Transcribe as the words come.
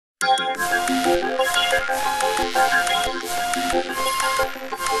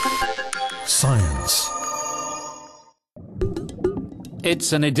Science.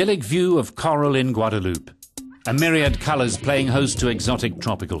 It's an idyllic view of coral in Guadeloupe, a myriad colours playing host to exotic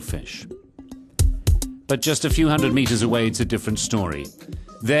tropical fish. But just a few hundred metres away, it's a different story.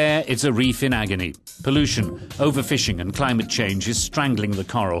 There, it's a reef in agony. Pollution, overfishing and climate change is strangling the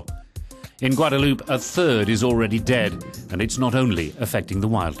coral. In Guadeloupe, a third is already dead, and it's not only affecting the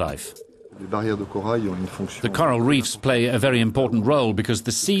wildlife. The coral reefs play a very important role because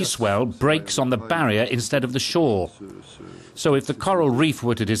the sea-swell breaks on the barrier instead of the shore. So if the coral reef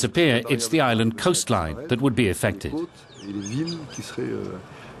were to disappear, it's the island coastline that would be affected.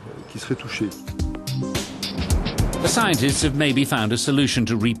 The scientists have maybe found a solution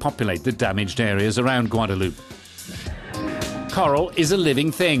to repopulate the damaged areas around Guadeloupe. Coral is a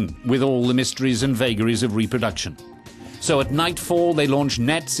living thing, with all the mysteries and vagaries of reproduction. So at nightfall, they launch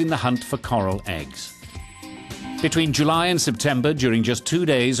nets in the hunt for coral eggs. Between July and September, during just 2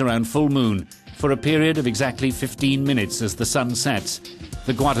 days around full moon, for a period of exactly 15 minutes as the sun sets,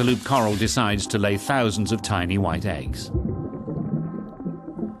 the Guadeloupe coral decides to lay thousands of tiny white eggs.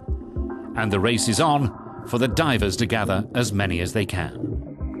 And the race is on for the divers to gather as many as they can.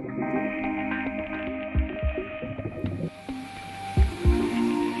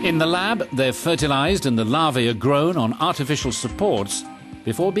 In the lab, they're fertilized and the larvae are grown on artificial supports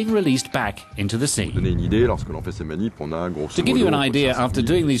before being released back into the sea. To give you an idea, after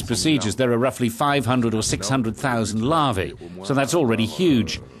doing these procedures, there are roughly 500 or 600,000 larvae, so that's already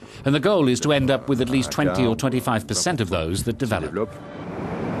huge. And the goal is to end up with at least 20 or 25% of those that develop.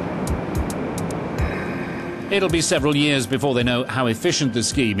 It'll be several years before they know how efficient the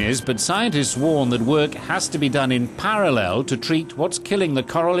scheme is, but scientists warn that work has to be done in parallel to treat what's killing the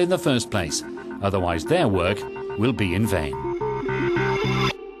coral in the first place. Otherwise, their work will be in vain.